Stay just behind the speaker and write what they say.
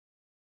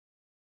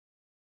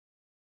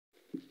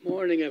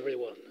Morning,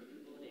 everyone.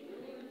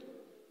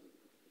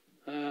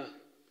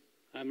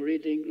 I'm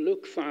reading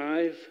Luke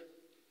 5,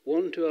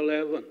 1 to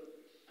 11,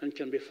 and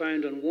can be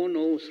found on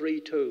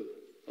 1032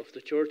 of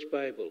the Church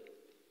Bible.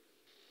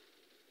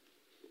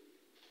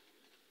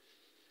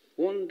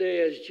 One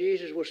day, as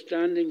Jesus was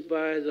standing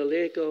by the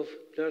lake of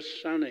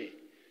Toney,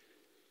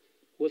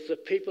 with the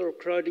people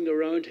crowding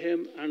around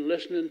him and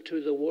listening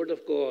to the word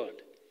of God,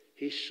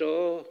 he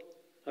saw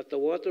at the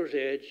water's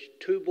edge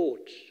 2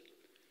 boats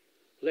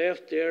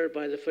left there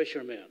by the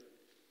fishermen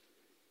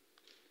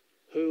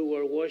who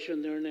were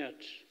washing their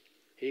nets.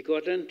 He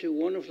got into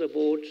one of the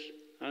boats,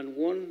 and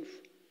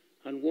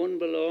one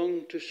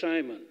belonged to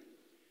Simon.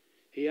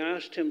 He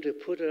asked him to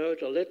put it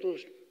out a little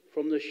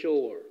from the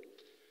shore.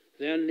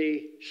 Then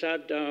he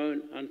sat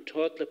down and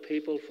taught the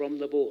people from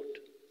the boat.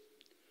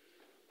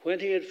 When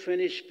he had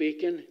finished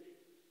speaking,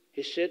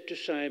 he said to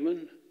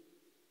Simon,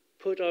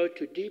 "Put out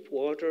to deep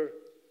water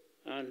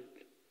and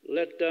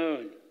let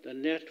down the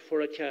net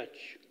for a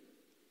catch."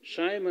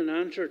 Simon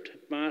answered,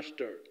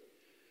 "Master,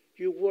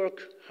 you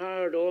work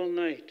hard all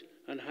night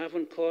and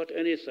haven't caught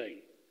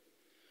anything.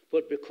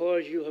 But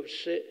because you have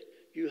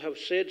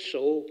said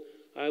so,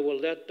 I will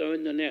let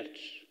down the nets."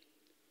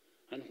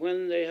 And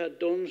when they had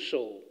done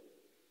so,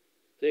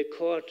 they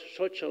caught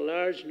such a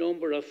large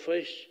number of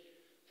fish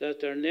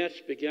that their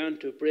nets began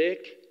to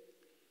break.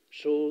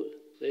 So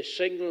they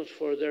signaled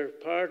for their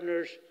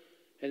partners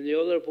in the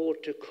other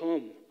boat to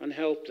come and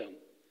help them.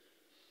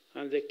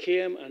 And they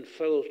came and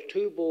filled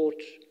 2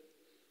 boats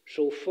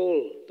so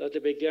full that they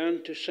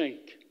began to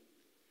sink.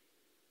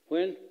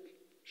 When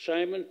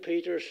Simon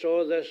Peter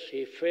saw this,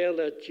 he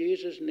fell at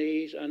Jesus'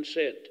 knees and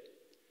said,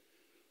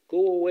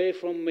 "Go away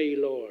from me,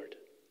 Lord.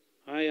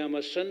 I am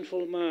a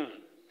sinful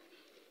man."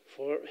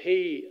 For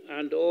he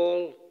and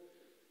all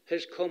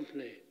his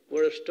company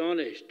were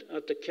astonished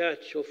at the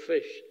catch of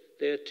fish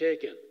they had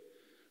taken,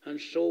 and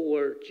so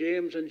were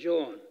James and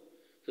John,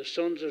 the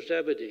sons of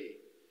Zebedee,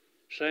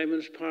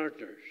 Simon's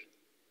partners.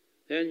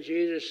 Then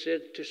Jesus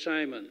said to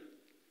Simon,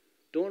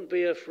 "Don't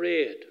be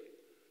afraid.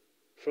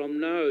 From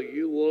now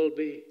you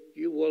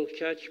will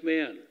catch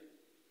men."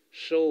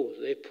 So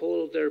they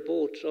pulled their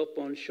boats up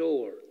on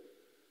shore,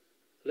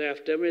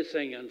 left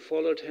everything, and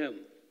followed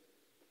him.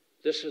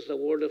 This is the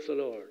word of the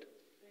Lord.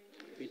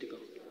 Be to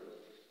God.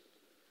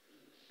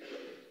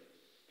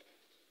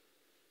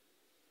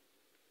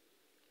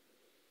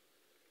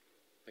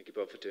 Thank you,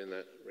 Bob, for doing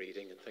that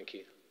reading, and thank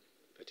you,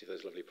 Betty, for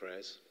those lovely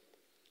prayers.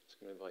 I'm just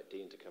going to invite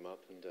Dean to come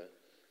up, and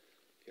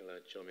if you'll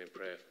join me in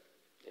prayer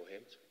for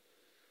him.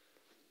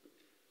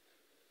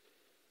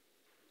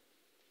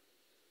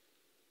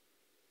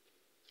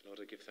 Lord,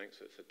 I give thanks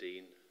for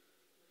Dean,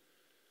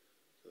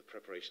 for the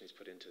preparation he's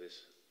put into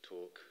this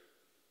talk.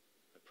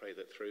 I pray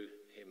that through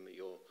him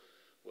your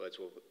words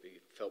will be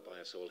felt by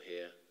us all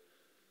here,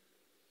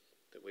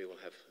 that we will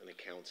have an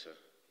encounter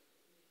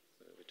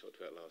that we talked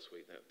about last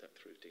week, that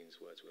through Dean's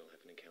words we'll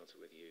have an encounter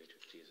with you,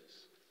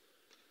 Jesus.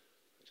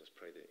 I just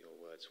pray that your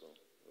words will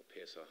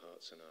pierce our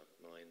hearts and our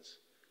minds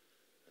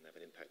and have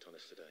an impact on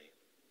us today.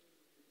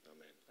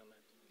 Amen.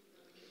 Amen.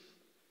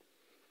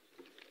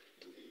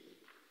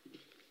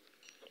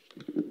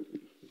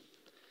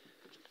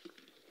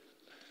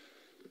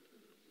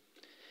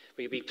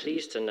 Will you be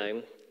pleased to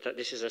know that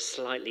this is a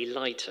slightly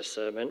lighter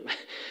sermon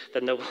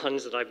than the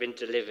ones that I've been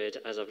delivered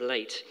as of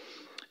late,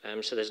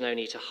 so there's no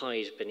need to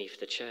hide beneath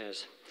the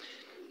chairs.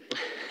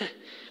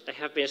 They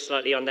have been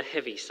slightly on the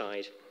heavy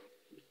side.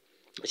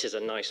 This is a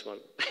nice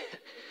one.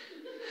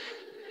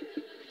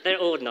 They're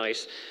all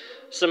nice.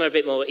 Some are a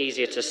bit more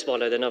easier to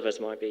swallow than others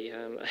might be.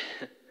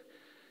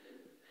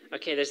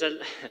 Okay, there's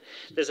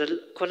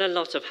quite a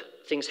lot of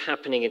things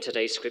happening in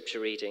today's scripture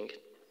reading.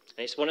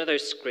 And it's one of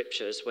those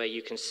scriptures where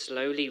you can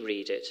slowly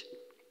read it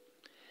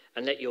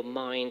and let your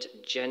mind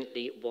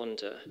gently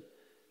wander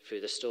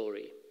through the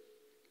story.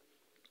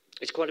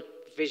 It's quite a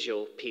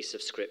visual piece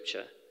of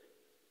scripture.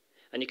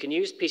 And you can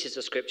use pieces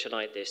of scripture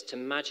like this to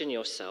imagine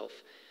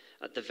yourself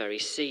at the very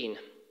scene.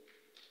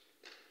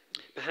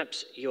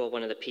 Perhaps you're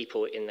one of the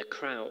people in the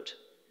crowd.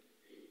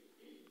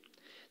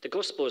 The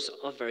Gospels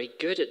are very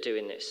good at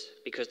doing this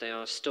because they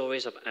are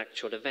stories of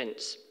actual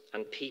events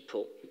and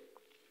people.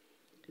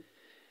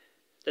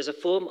 There's a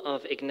form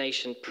of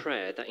Ignatian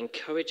prayer that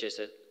encourages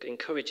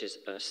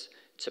us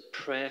to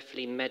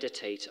prayerfully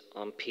meditate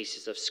on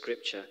pieces of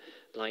scripture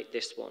like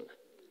this one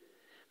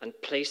and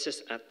place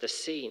us at the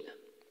scene.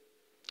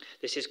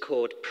 This is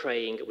called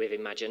praying with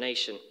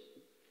imagination.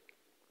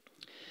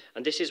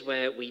 And this is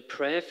where we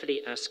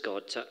prayerfully ask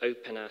God to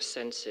open our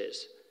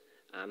senses,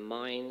 our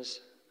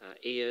minds, our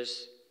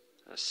ears,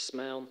 our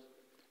smell,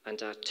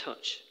 and our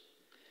touch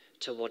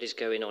to what is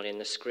going on in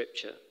the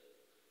scripture.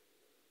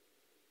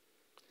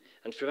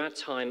 And through our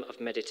time of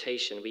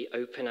meditation, we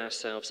open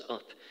ourselves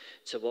up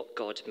to what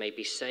God may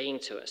be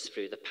saying to us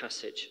through the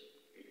passage.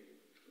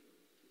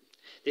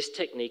 This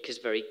technique is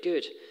very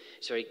good.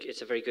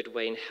 It's a very good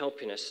way in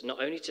helping us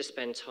not only to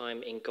spend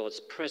time in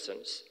God's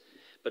presence,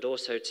 but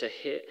also to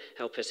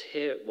help us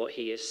hear what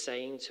he is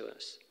saying to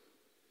us.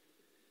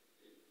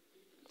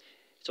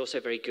 It's also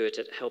very good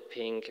at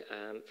helping,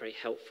 very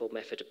helpful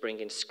method of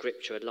bringing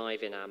Scripture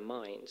alive in our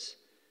minds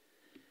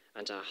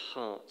and our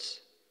hearts,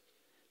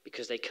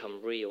 because they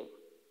come real.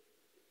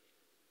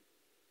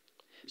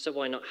 So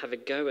why not have a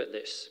go at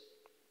this?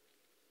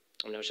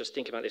 I was just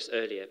thinking about this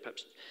earlier.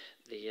 Perhaps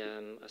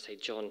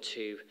John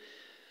 2,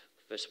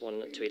 verse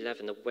 1 to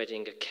 11, the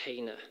wedding at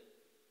Cana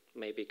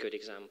may be a good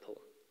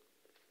example.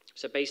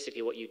 So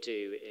basically what you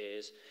do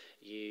is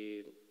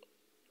you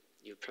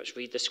perhaps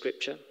read the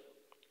Scripture,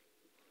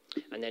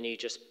 and then you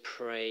just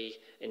pray,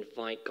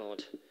 invite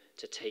God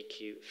to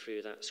take you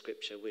through that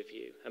Scripture with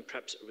you, and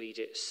perhaps read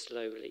it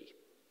slowly,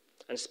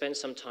 and spend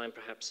some time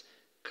perhaps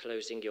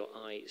closing your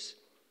eyes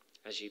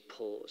as you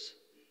pause,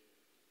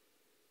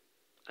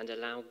 and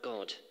allow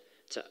God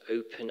to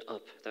open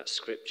up that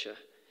Scripture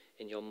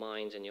in your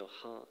mind and your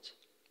heart.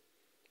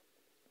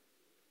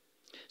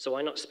 So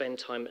why not spend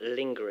time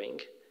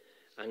lingering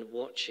and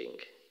watching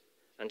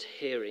and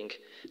hearing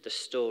the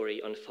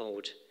story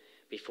unfold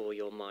before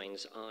your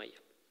mind's eye?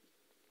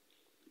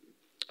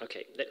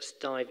 Okay, let's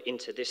dive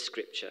into this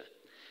Scripture,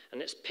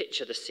 and let's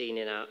picture the scene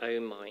in our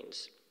own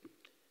minds.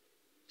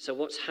 So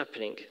what's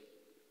happening?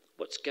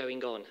 What's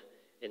going on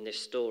in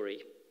this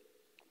story?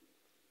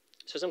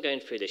 So as I'm going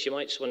through this, you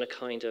might just want to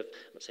kind of,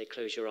 I won't say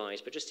close your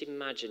eyes, but just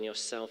imagine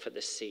yourself at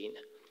the scene.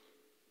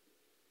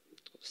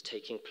 What's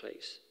taking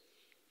place?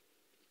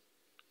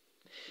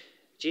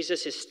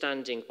 Jesus is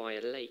standing by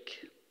a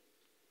lake.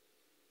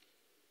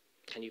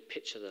 Can you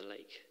picture the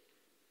lake?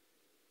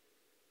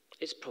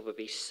 It's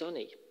probably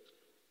sunny.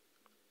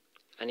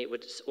 And it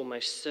would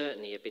almost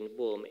certainly have been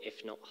warm,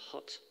 if not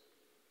hot.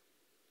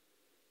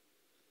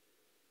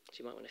 So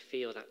you might want to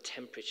feel that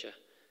temperature.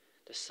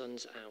 The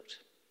sun's out.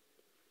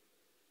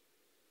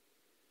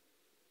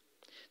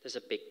 There's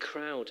a big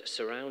crowd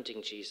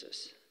surrounding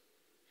Jesus,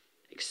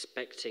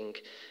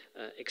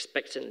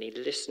 expectantly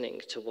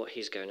listening to what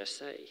he's going to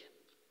say.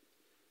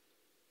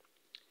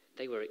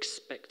 They were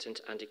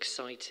expectant and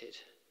excited.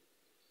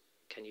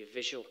 Can you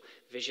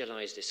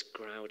visualize this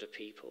crowd of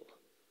people?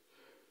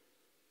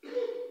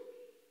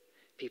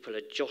 People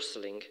are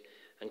jostling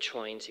and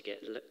trying to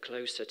get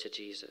closer to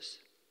Jesus.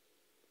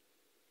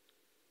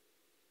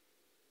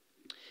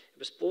 It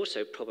was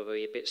also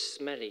probably a bit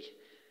smelly,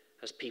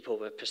 as people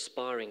were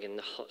perspiring in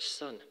the hot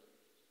sun.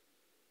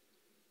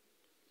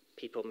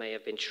 People may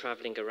have been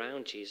traveling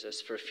around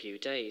Jesus for a few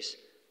days.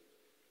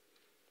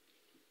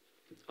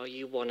 Are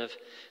you one of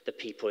the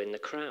people in the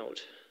crowd?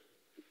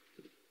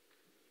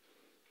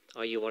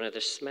 Are you one of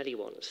the smelly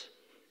ones?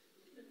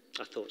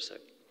 I thought so.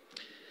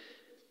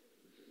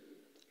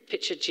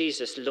 Picture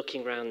Jesus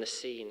looking around the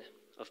scene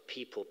of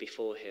people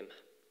before him,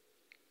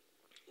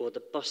 or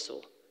the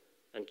bustle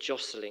and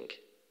jostling.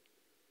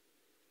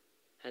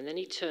 And then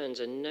he turns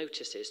and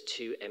notices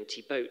 2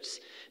 empty boats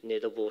near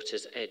the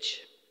water's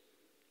edge,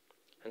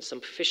 and some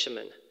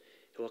fishermen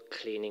who are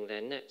cleaning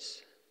their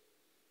nets.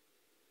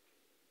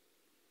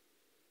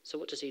 So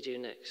what does he do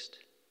next?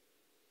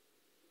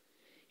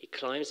 He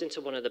climbs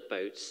into one of the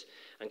boats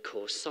and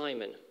calls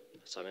Simon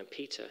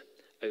Peter,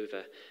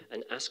 over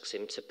and asks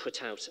him to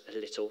put out a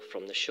little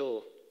from the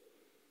shore.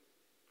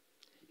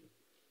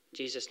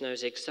 Jesus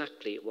knows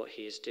exactly what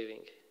he is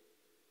doing.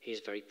 He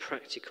is very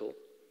practical.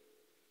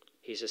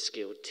 He's a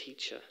skilled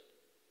teacher.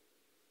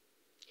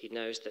 He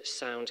knows that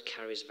sound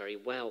carries very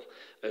well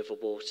over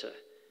water,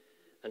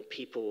 and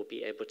people will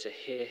be able to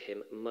hear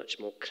him much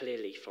more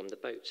clearly from the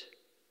boat.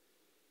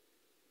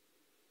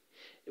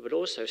 It would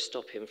also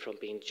stop him from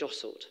being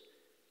jostled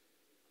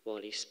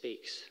while he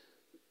speaks.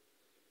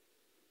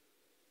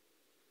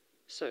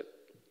 So,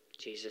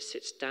 Jesus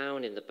sits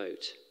down in the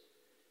boat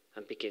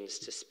and begins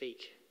to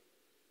speak.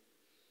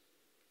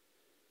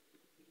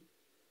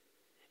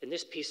 In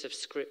this piece of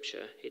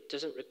scripture, it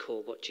doesn't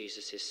record what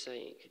Jesus is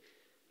saying,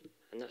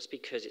 and that's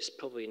because it's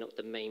probably not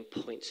the main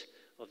point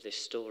of this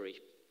story.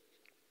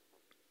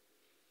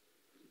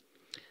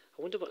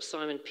 I wonder what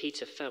Simon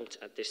Peter felt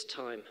at this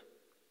time.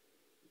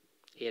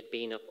 He had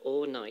been up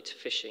all night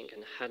fishing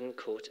and hadn't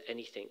caught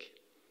anything.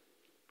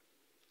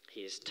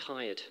 He is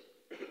tired.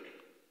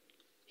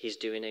 He's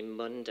doing a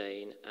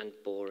mundane and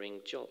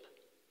boring job.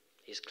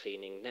 He's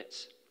cleaning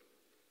nets.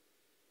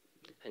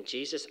 And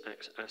Jesus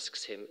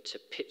asks him to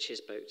pitch his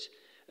boat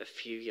a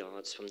few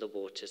yards from the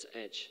water's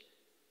edge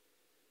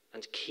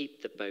and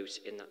keep the boat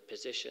in that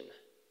position.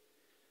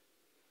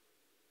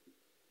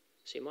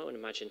 So you might want to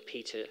imagine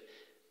Peter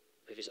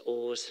with his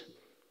oars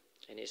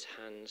in his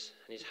hands,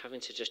 and he's having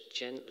to just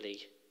gently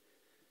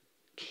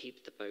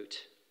keep the boat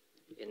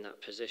in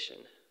that position.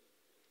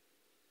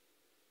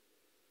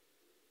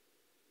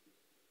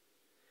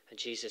 And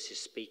Jesus is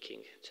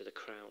speaking to the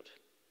crowd.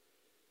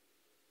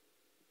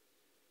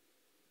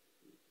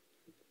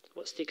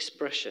 What's the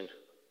expression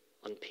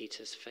on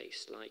Peter's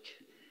face like?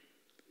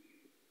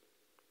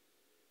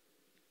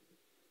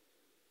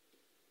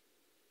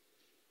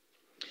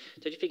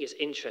 Don't you think it's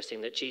interesting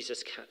that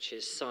Jesus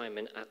catches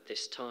Simon at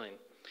this time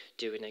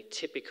doing a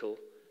typical,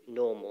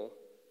 normal,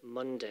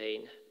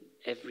 mundane,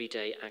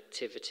 everyday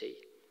activity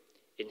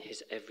in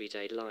his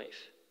everyday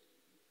life?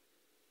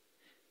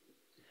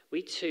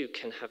 We too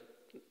can have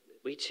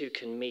we too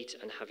can meet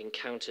and have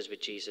encounters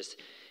with Jesus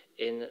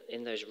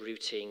in those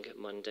routine,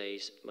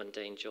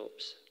 mundane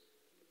jobs.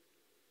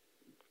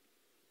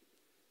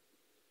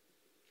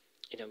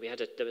 You know,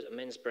 there was a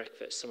men's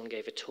breakfast. Someone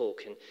gave a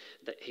talk, and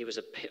that he was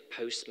a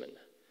postman.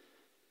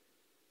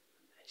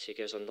 So he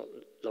goes on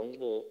long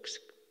walks,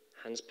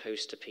 hands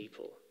post to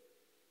people,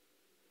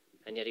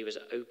 and yet he was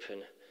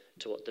open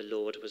to what the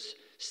Lord was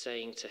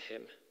saying to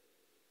him.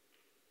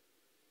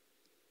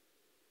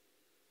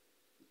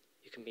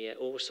 You can be at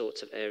all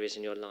sorts of areas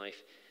in your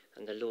life,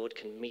 and the Lord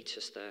can meet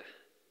us there.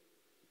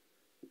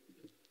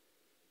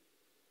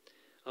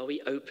 Are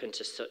we open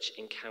to such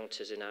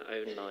encounters in our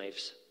own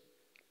lives?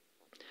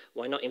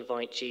 Why not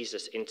invite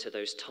Jesus into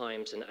those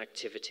times and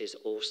activities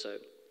also?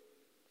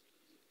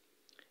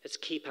 Let's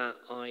keep our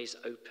eyes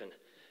open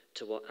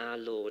to what our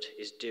Lord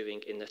is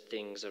doing in the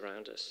things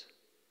around us.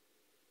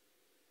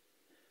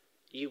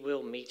 You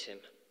will meet him.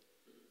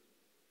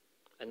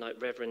 And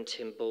like Reverend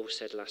Tim Ball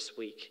said last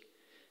week,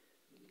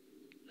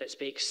 let's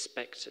be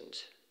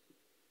expectant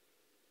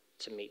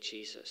to meet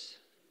Jesus.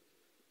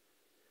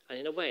 And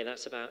in a way,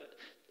 that's about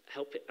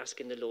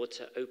asking the Lord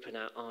to open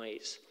our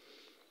eyes.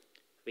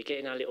 We get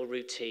in our little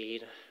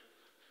routine.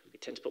 We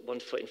tend to put one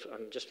foot in front.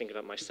 I'm just thinking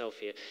about myself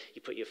here.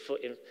 You put your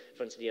foot in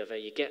front of the other.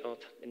 You get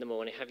up in the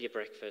morning, have your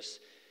breakfast.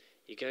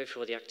 You go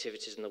through all the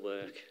activities and the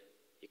work.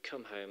 You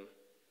come home.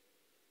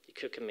 You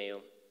cook a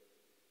meal.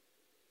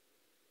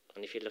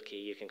 And if you're lucky,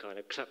 you can kind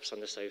of collapse on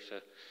the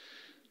sofa.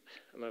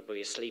 Maybe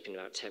you're sleeping in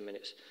about 10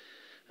 minutes.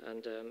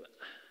 And,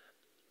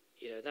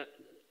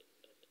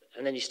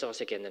 and then you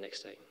start again the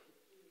next day.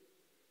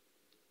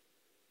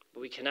 But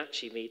we can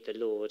actually meet the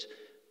Lord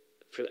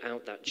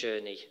throughout that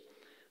journey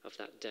of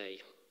that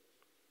day.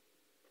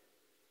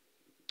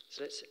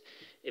 So let's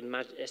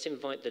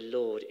invite the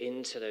Lord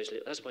into those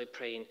little. That's why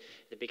praying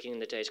at the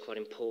beginning of the day is quite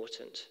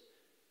important.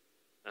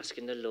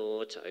 Asking the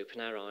Lord to open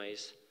our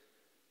eyes,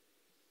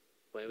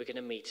 where we're going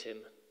to meet him.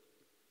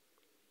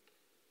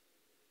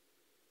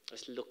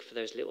 Let's look for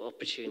those little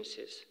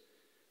opportunities.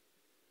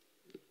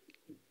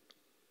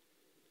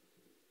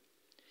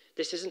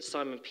 This isn't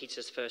Simon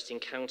Peter's first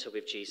encounter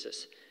with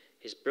Jesus.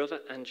 His brother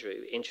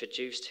Andrew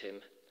introduced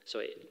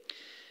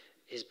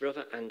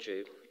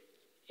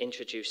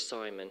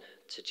Simon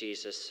to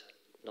Jesus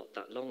not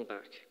that long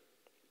back.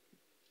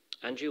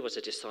 Andrew was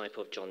a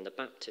disciple of John the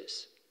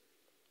Baptist.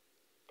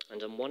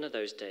 And on one of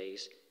those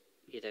days,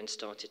 he then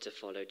started to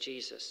follow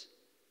Jesus.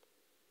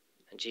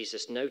 And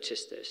Jesus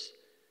noticed this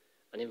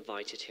and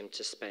invited him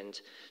to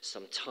spend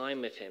some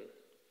time with him.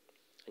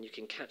 And you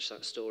can catch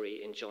that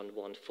story in John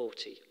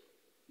 1:40.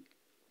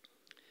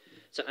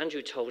 So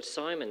Andrew told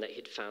Simon that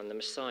he'd found the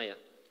Messiah,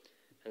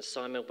 and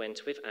Simon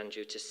went with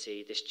Andrew to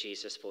see this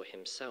Jesus for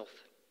himself.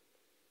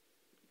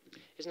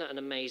 Isn't that an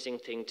amazing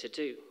thing to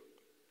do?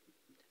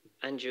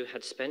 Andrew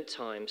had spent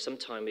some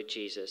time with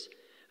Jesus,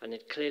 and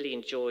had clearly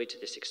enjoyed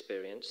this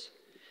experience,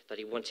 that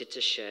he wanted to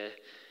share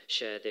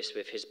this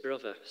with his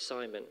brother,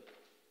 Simon.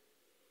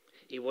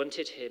 He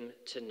wanted him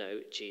to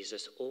know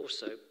Jesus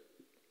also.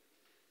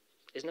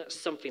 Isn't that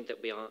something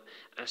that we are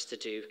asked to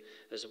do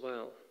as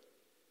well?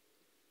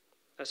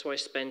 That's why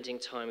spending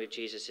time with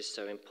Jesus is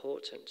so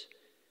important.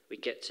 We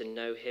get to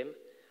know him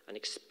and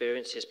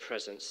experience his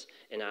presence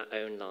in our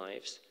own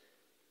lives.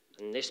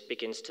 And this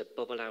begins to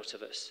bubble out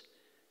of us,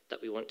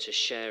 that we want to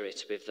share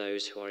it with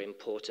those who are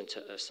important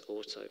to us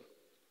also.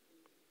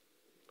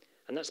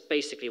 And that's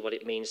basically what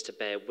it means to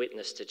bear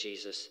witness to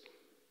Jesus.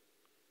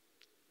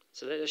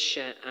 So let us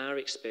share our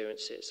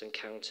experiences,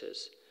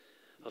 encounters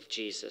of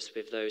Jesus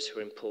with those who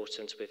are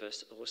important with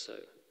us also.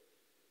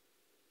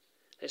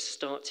 Let's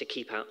start to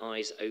keep our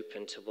eyes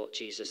open to what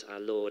Jesus, our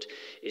Lord,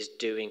 is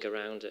doing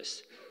around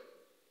us,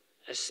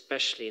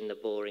 especially in the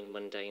boring,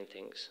 mundane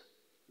things.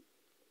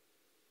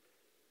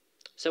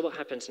 So what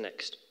happens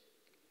next?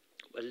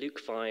 Well, Luke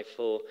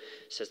 5:4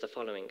 says the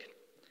following.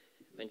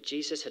 When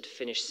Jesus had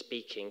finished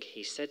speaking,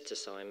 he said to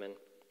Simon,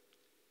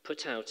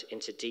 "Put out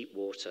into deep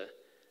water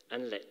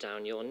and let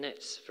down your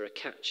nets for a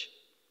catch."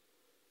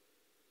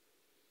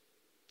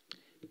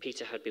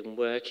 Peter had been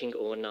working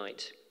all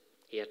night.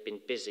 He had been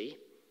busy,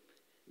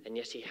 and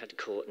yet he had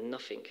caught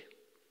nothing.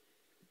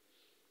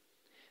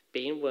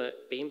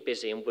 Being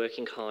busy and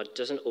working hard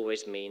doesn't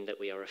always mean that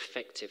we are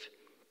effective.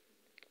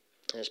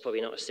 And there's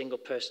probably not a single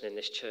person in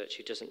this church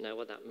who doesn't know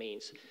what that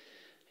means.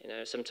 You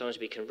know, sometimes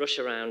we can rush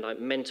around like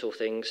mental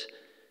things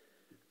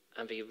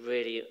and be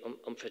really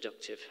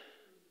unproductive.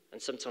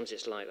 And sometimes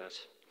it's like that.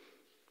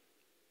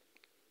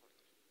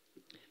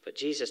 But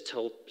Jesus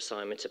told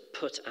Simon to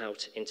put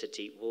out into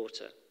deep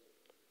water.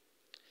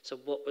 So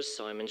what was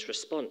Simon's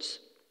response?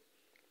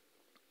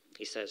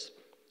 He says,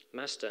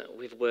 "Master,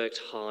 we've worked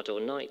hard all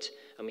night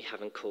and we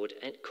haven't caught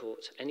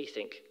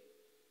anything."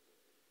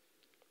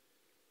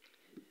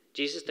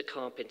 Jesus the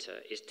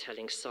carpenter is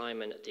telling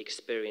Simon, the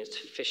experienced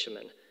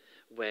fisherman,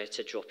 where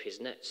to drop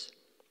his nets.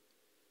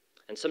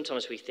 And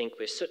sometimes we think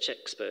we're such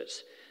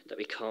experts that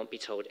we can't be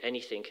told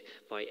anything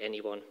by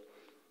anyone.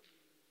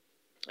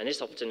 And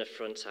this often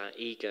affronts our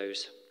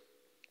egos.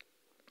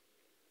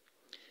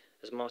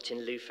 As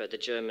Martin Luther, the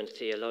German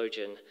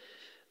theologian,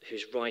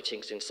 whose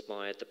writings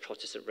inspired the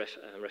Protestant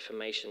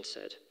Reformation,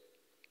 said,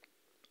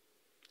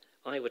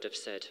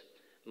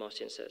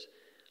 Martin says,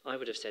 I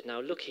would have said, now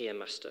look here,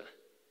 Master,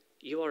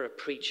 you are a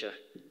preacher,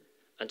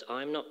 and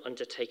I am not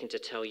undertaking to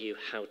tell you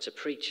how to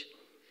preach.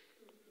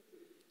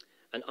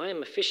 And I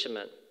am a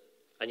fisherman,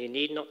 and you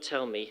need not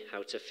tell me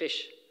how to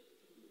fish.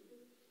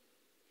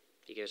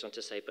 He goes on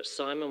to say, but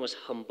Simon was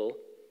humble,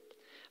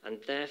 and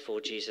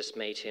therefore Jesus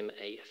made him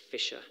a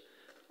fisher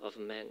of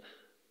men.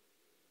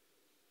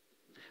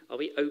 Are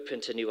we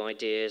open to new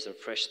ideas and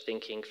fresh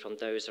thinking from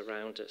those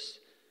around us?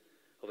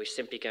 Or are we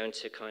simply going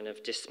to kind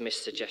of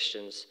dismiss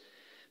suggestions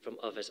from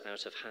others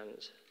out of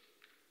hand?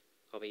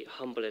 Are we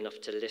humble enough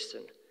to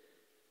listen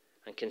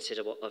and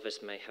consider what others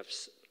may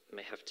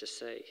have to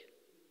say,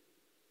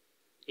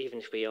 even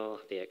if we are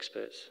the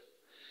experts?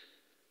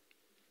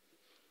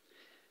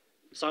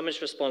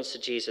 Simon's response to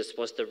Jesus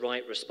was the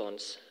right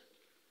response.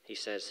 He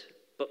says,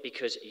 but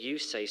because you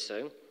say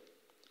so,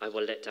 I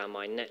will let down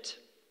my net.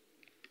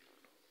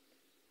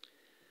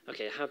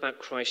 Okay, how about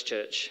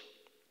Christchurch?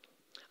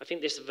 I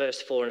think this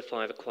verse 4 and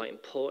 5 are quite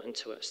important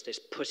to us. This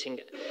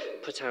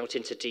put out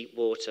into deep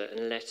water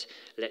and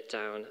let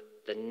down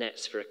the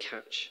nets for a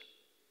catch.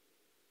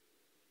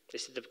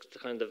 This is the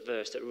kind of the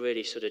verse that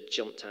really sort of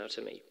jumped out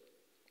at me.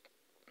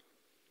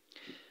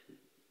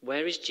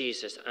 Where is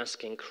Jesus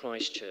asking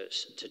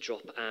Christchurch to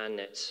drop our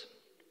nets?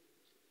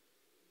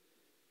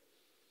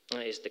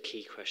 That is the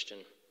key question.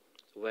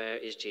 Where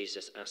is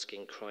Jesus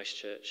asking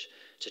Christchurch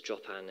to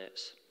drop our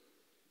nets?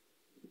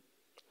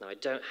 Now, I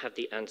don't have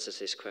the answer to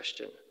this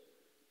question,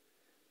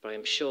 but I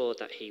am sure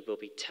that he will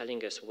be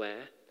telling us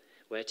where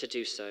to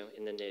do so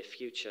in the near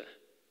future.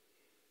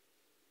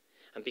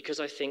 And because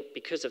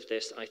of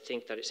this, I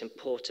think that it's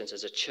important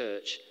as a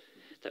church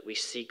that we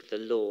seek the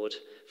Lord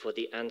for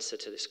the answer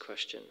to this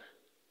question.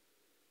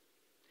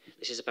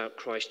 This is about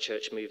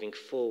Christchurch moving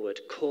forward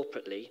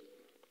corporately,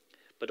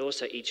 but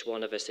also each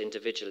one of us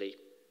individually.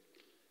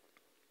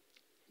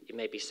 It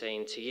may be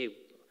saying to you,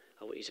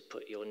 I want you to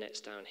put your nets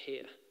down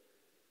here.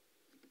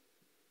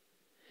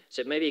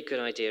 So it may be a good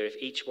idea if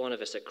each one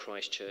of us at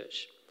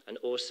Christchurch, and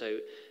also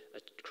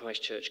at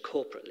Christchurch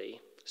corporately,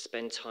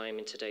 spend time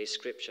in today's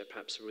scripture,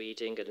 perhaps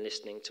reading and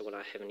listening to what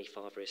our Heavenly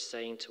Father is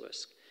saying to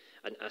us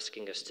and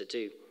asking us to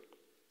do.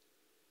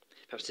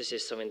 Perhaps this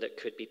is something that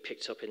could be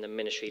picked up in the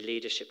ministry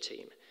leadership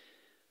team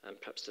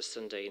and perhaps the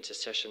Sunday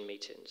intercession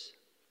meetings.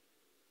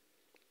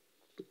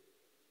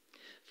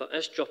 For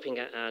us, dropping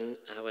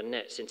our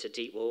nets into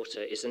deep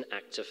water is an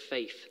act of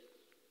faith.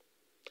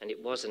 And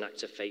it was an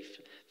act of faith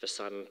for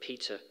Simon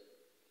Peter.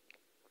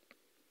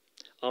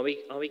 Are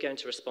we going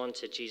to respond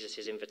to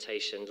Jesus'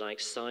 invitation like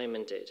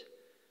Simon did?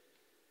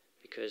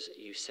 Because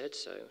you said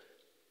so,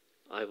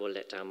 I will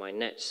let down my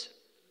nets.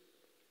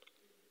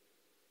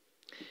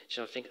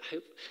 So I'm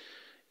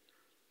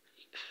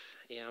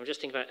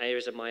just thinking about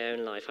areas of my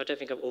own life. I don't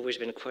think I've always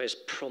been quite as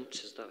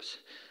prompt as that.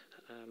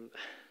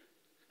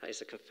 That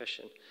is a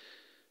confession.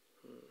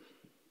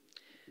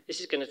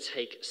 This is going to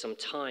take some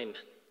time.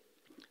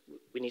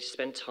 We need to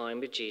spend time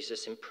with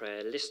Jesus in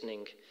prayer,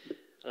 listening.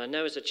 And I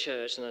know as a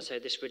church, and I say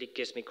this really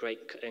gives me great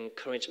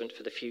encouragement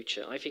for the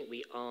future, I think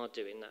we are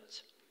doing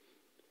that.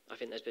 I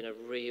think there's been a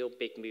real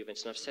big movement,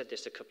 and I've said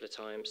this a couple of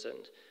times,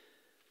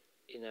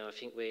 and I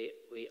think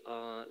we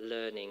are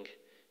learning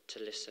to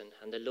listen.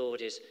 And the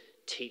Lord is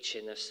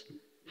teaching us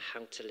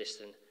how to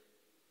listen,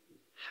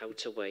 how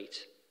to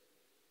wait,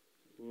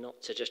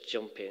 not to just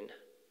jump in.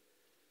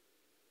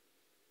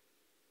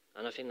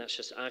 And I think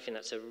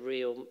that's a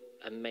real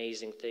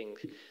amazing thing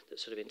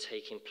that's sort of been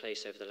taking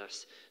place over the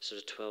last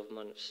sort of 12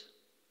 months.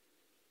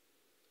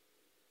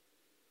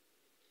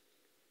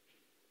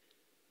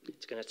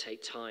 It's going to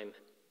take time.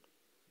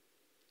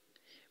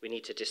 We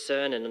need to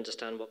discern and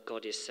understand what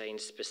God is saying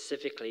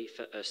specifically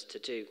for us to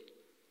do,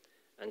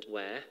 and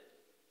where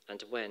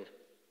and when.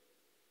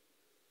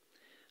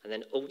 And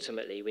then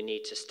ultimately we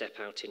need to step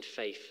out in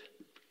faith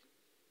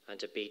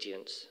and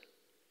obedience.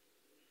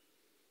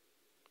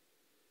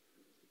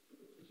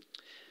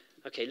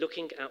 Okay,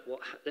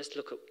 let's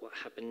look at what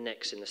happened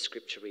next in the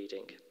scripture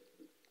reading.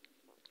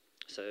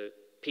 So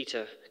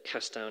Peter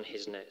cast down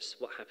his nets.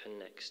 What happened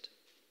next?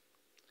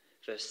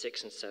 Verse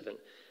 6 and 7.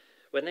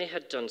 When they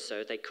had done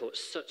so, they caught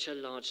such a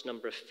large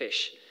number of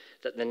fish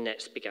that the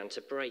nets began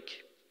to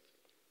break.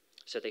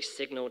 So they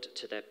signaled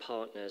to their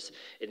partners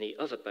in the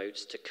other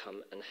boats to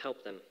come and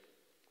help them.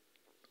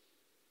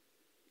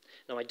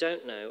 Now, I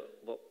don't know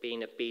what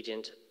being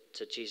obedient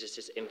to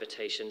Jesus'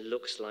 invitation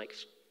looks like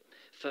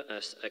for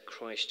us at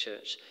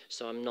Christchurch,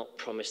 so I'm not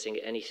promising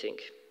anything.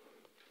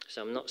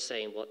 So I'm not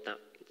saying what that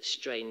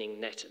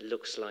straining net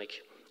looks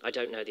like. I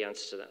don't know the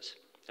answer to that.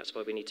 That's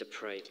why we need to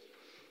pray.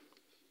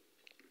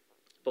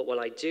 But what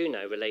I do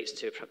know relates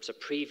to perhaps a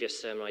previous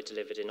sermon I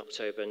delivered in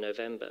October and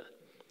November,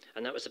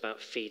 and that was about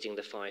feeding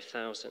the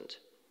 5,000.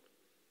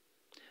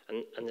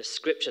 And the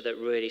scripture that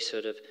really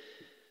sort of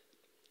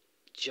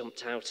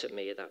jumped out at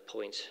me at that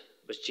point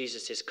was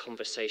Jesus'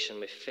 conversation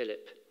with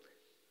Philip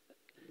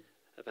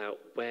about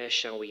where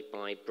shall we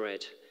buy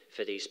bread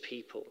for these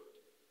people.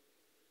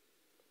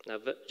 Now,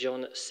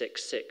 John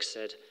 6:6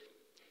 said,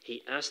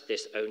 he asked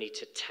this only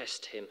to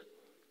test him,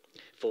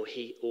 for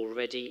he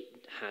already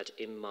had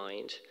in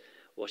mind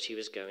what he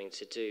was going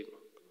to do.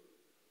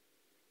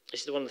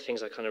 This is one of the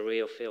things I kind of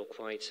really feel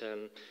quite,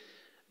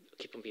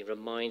 keep on being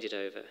reminded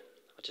over.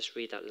 I'll just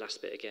read that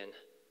last bit again.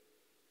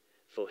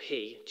 For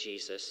he,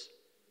 Jesus,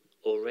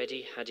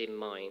 already had in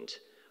mind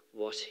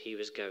what he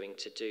was going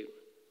to do.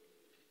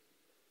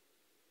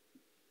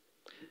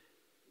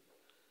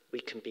 We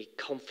can be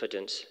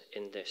confident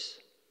in this.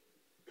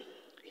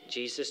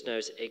 Jesus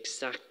knows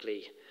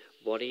exactly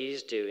what he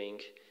is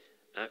doing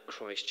at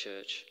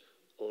Christchurch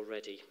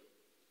already.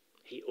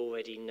 He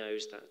already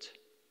knows that.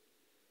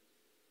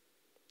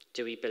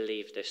 Do we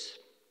believe this?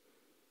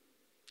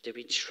 Do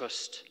we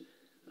trust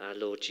our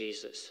Lord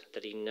Jesus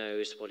that he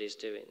knows what he's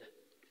doing?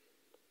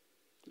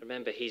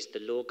 Remember, he's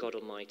the Lord God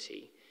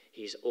Almighty.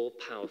 He's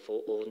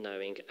all-powerful,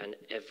 all-knowing, and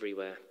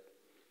everywhere.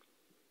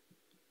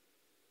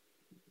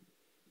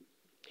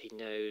 He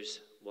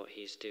knows what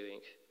he's doing.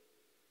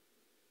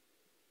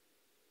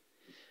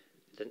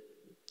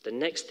 The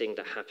next thing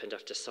that happened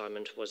after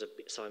Simon was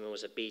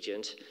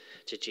obedient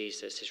to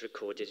Jesus is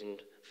recorded in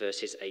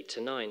verses 8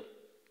 to 9.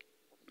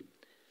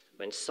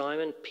 When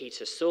Simon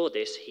Peter saw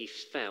this, he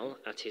fell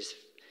at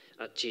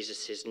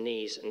Jesus'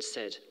 knees and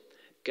said,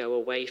 "Go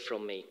away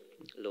from me,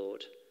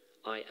 Lord,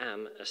 I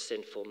am a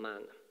sinful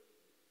man."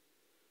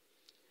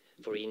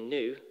 For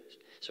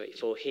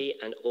he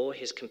and all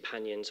his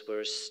companions were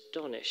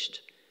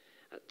astonished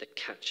at the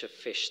catch of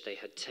fish they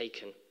had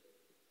taken.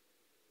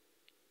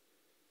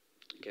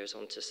 It goes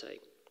on to say,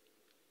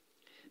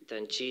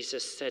 then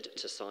Jesus said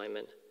to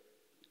Simon,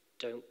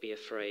 "Don't be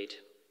afraid.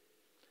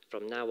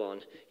 From now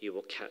on, you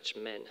will catch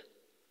men."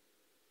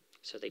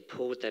 So they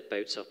pulled their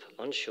boats up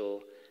on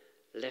shore,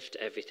 left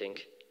everything,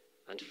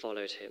 and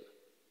followed him.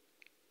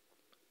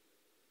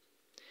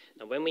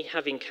 Now, when we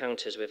have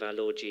encounters with our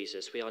Lord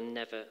Jesus, we are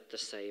never the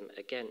same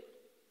again.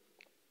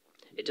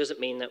 It doesn't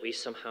mean that we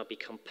somehow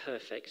become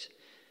perfect,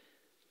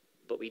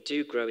 but we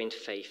do grow in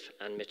faith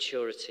and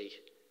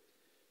maturity.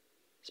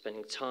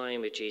 Spending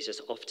time with Jesus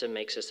often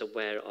makes us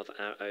aware of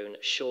our own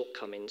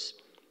shortcomings,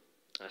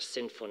 our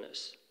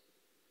sinfulness.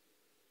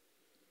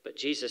 But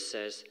Jesus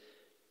says,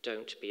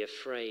 "Don't be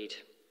afraid."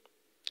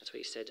 That's what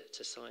he said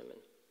to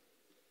Simon.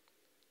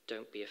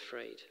 Don't be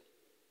afraid.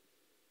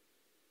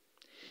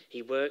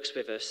 He works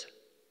with us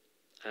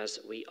as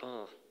we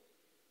are.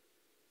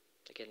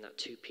 Again, that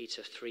 2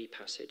 Peter 3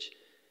 passage.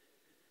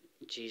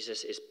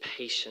 Jesus is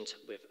patient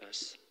with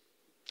us.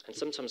 And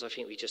sometimes I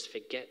think we just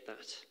forget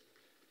that.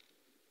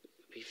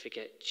 We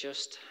forget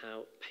just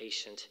how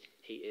patient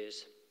he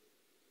is.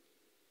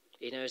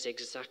 He knows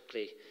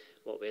exactly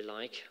what we're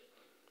like,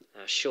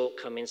 our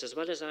shortcomings as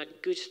well as our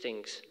good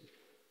things.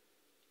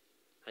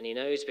 And he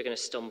knows we're going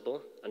to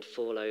stumble and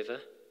fall over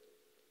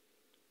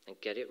and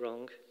get it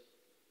wrong.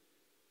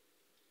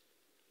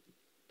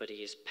 But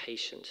he is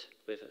patient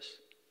with us.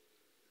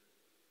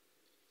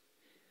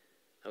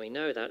 And we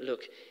know that,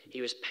 look,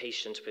 he was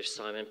patient with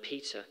Simon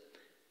Peter.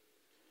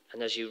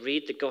 And as you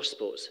read the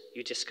Gospels,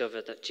 you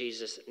discover that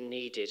Jesus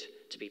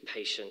needed to be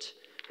patient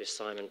with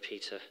Simon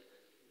Peter.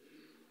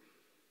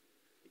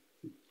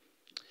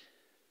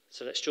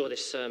 So let's draw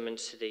this sermon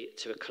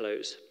to a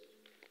close.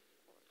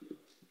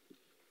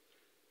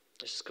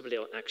 There's a couple of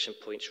little action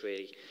points,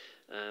 really.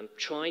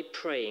 Try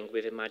praying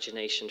with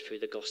imagination through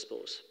the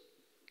Gospels.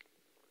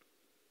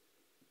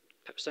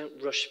 Perhaps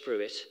don't rush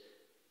through it,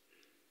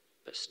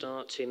 but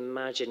start to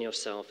imagine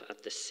yourself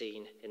at the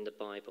scene in the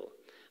Bible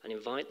and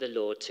invite the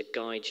Lord to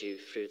guide you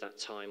through that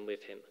time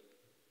with him.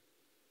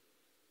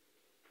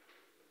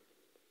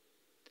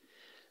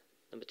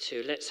 Number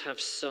 2, let's have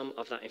some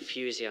of that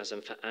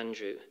enthusiasm for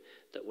Andrew,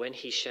 that when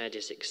he shared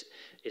his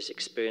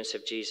experience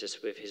of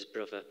Jesus with his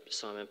brother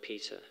Simon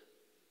Peter.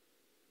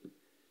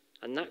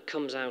 And that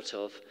comes out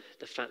of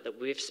the fact that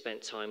we've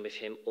spent time with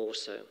him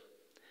also.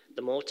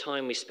 The more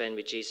time we spend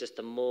with Jesus,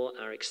 the more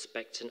our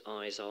expectant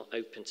eyes are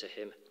open to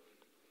him,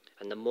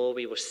 and the more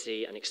we will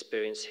see and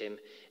experience him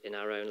in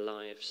our own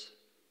lives.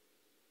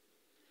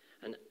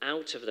 And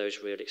out of those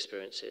real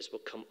experiences will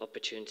come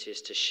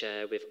opportunities to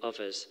share with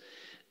others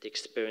the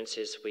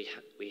experiences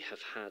we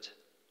have had.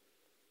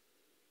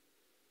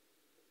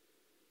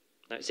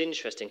 Now, it's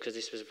interesting because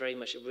this was very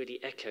much, it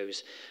really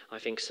echoes, I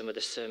think, some of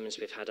the sermons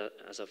we've had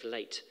as of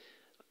late.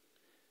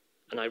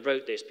 And I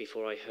wrote this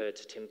before I heard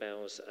Tim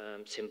Ball's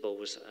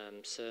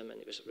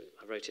sermon.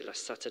 I wrote it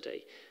last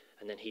Saturday,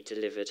 and then he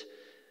delivered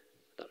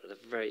a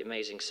very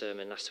amazing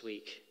sermon last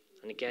week.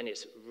 And again,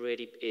 it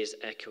really is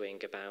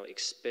echoing about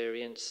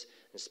experience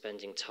and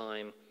spending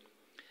time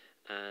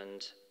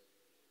and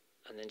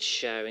then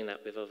sharing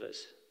that with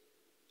others.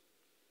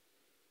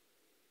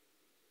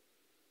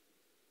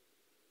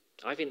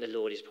 I think the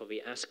Lord is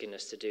probably asking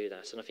us to do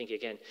that. And I think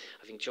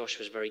Josh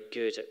was very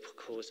good at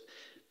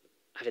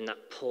having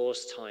that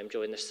pause time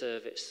during the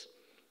service.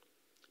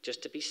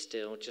 Just to be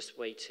still, just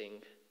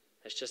waiting.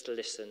 Let's just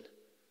listen.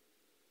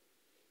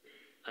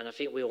 And I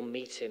think we all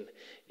meet him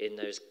in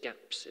those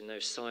gaps, in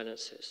those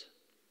silences.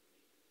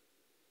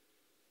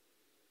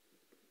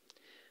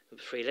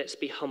 Number 3, let's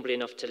be humble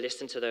enough to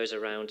listen to those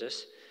around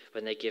us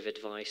when they give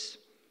advice,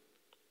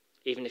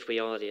 even if we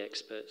are the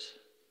experts.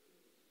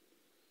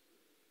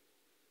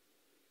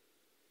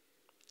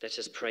 Let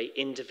us pray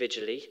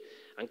individually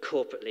and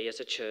corporately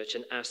as a church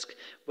and ask,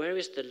 where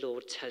is the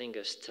Lord telling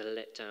us to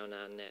let down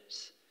our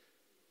nets?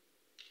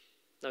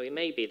 Now, it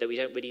may be that we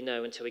don't really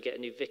know until we get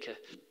a new vicar,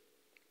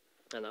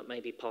 and that may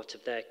be part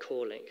of their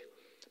calling.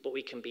 But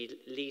we can be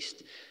at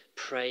least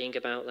praying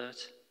about that,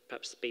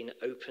 perhaps being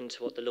open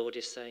to what the Lord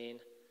is saying.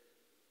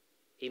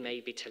 He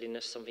may be telling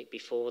us something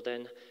before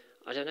then.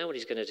 I don't know what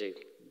he's going to do.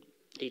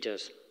 He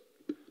does.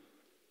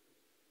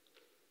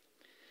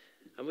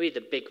 And really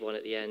the big one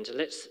at the end,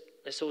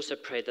 let's also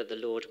pray that the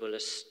Lord will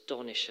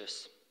astonish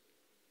us.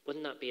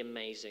 Wouldn't that be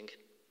amazing?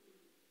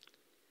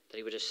 That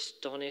he would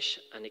astonish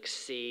and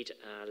exceed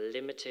our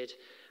limited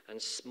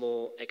and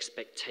small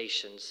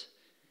expectations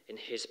in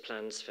his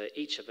plans for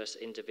each of us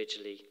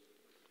individually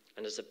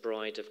and as a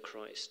bride of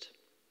Christ.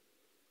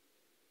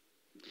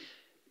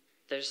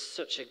 There's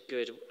such a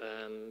good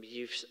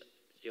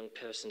young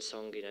person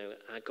song,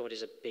 our God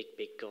is a big,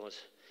 big God.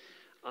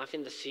 I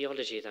think the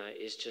theology of that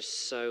is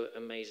just so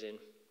amazing.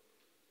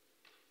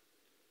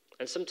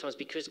 And sometimes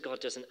because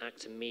God doesn't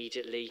act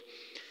immediately,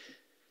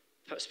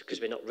 perhaps because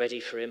we're not ready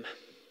for him,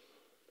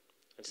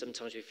 and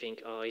sometimes we think,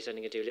 he's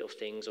only going to do little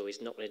things, or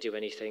he's not going to do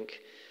anything.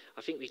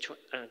 I think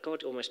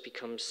God almost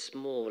becomes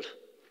small,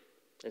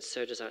 and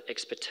so does our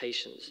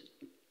expectations.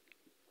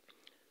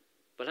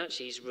 But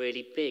actually, he's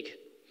really big.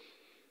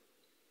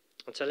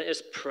 And so let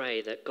us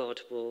pray that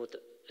God will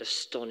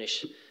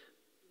astonish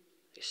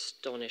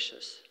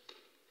us.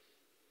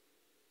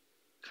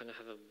 Kind of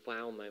have a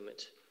wow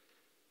moment.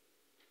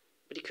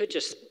 But he could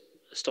just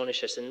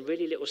astonish us in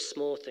really little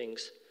small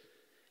things.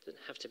 It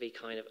doesn't have to be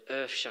kind of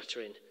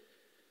earth-shattering.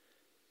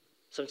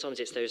 Sometimes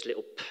it's those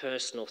little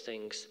personal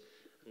things,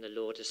 and the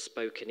Lord has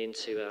spoken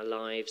into our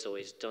lives or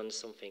he's done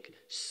something,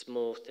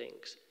 small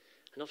things.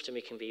 And often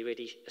we can be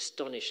really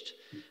astonished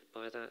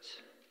by that.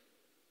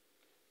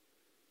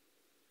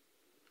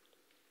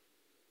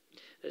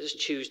 Let us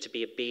choose to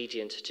be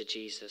obedient to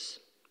Jesus,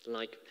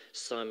 like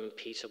Simon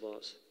Peter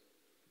was,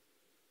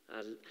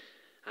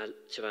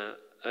 to our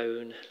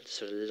own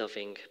sort of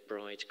loving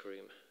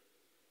bridegroom.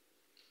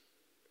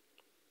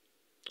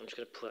 I'm just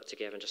going to put that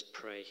together and just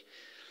pray.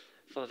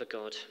 Father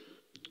God,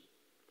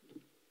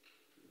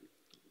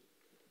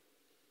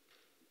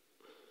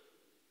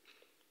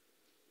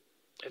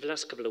 over the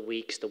last couple of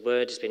weeks, the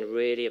word has been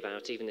really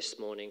about, even this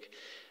morning,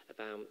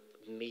 about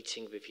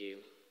meeting with you,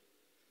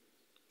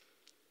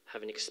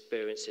 having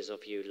experiences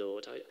of you,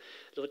 Lord.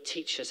 Lord,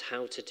 teach us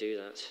how to do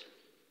that.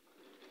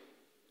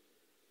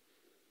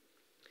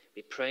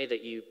 We pray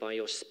that you, by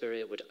your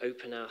Spirit, would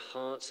open our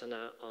hearts and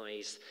our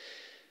eyes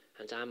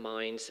and our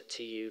minds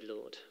to you,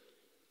 Lord.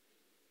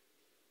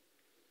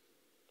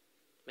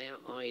 May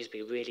our eyes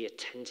be really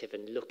attentive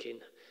and looking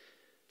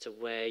to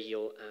where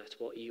you're at,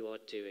 what you are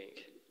doing.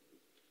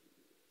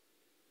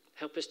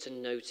 Help us to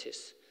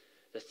notice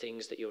the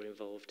things that you're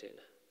involved in.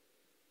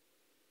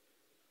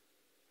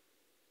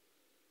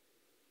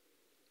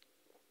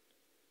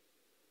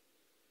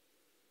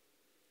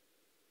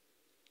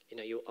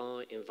 You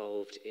are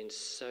involved in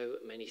so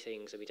many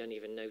things that we don't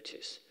even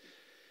notice.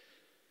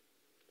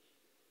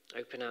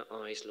 Open our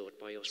eyes, Lord,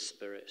 by your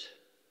Spirit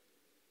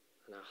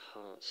and our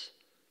hearts.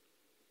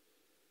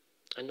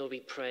 And Lord,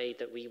 we pray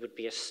that we would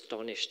be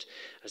astonished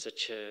as a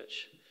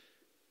church.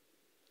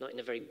 Not in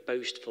a very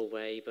boastful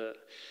way, but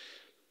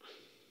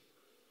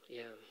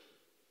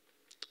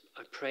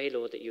I pray,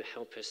 Lord, that you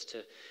help us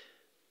to...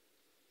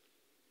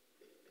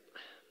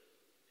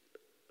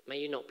 May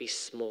you not be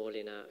small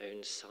in our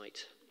own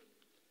sight.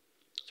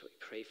 That's what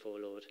we pray for,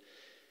 Lord.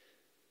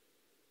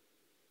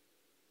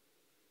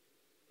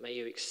 May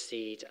you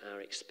exceed our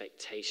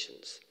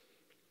expectations.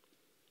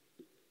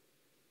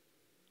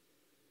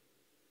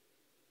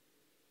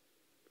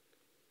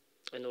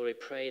 And Lord, we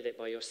pray that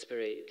by your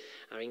Spirit,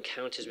 our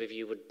encounters with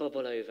you would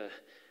bubble over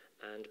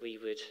and we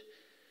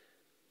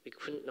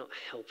couldn't not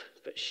help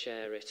but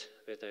share it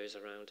with those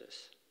around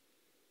us.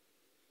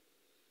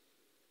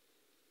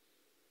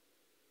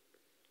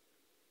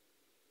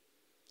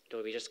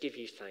 Lord, we just give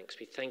you thanks.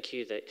 We thank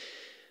you that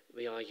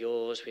we are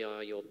yours, we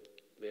are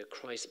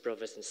Christ's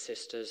brothers and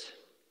sisters,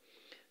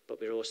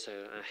 but we're also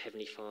our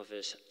Heavenly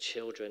Father's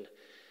children.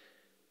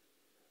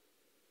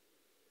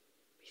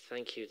 We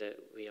thank you that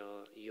we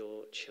are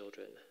your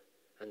children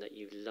and that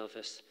you love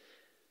us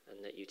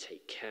and that you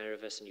take care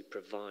of us and you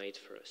provide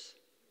for us.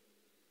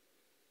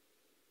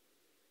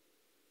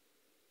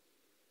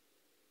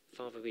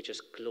 Father, we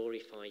just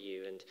glorify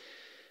you and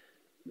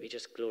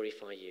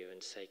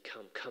say,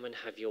 come and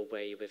have your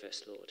way with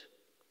us, Lord.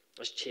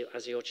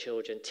 As your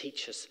children,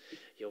 teach us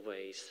your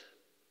ways.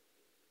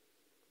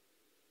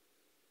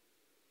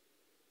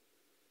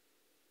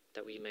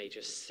 That we may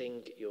just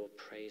sing your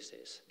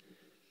praises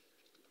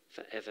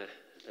forever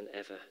and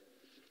ever.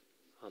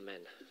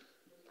 Amen.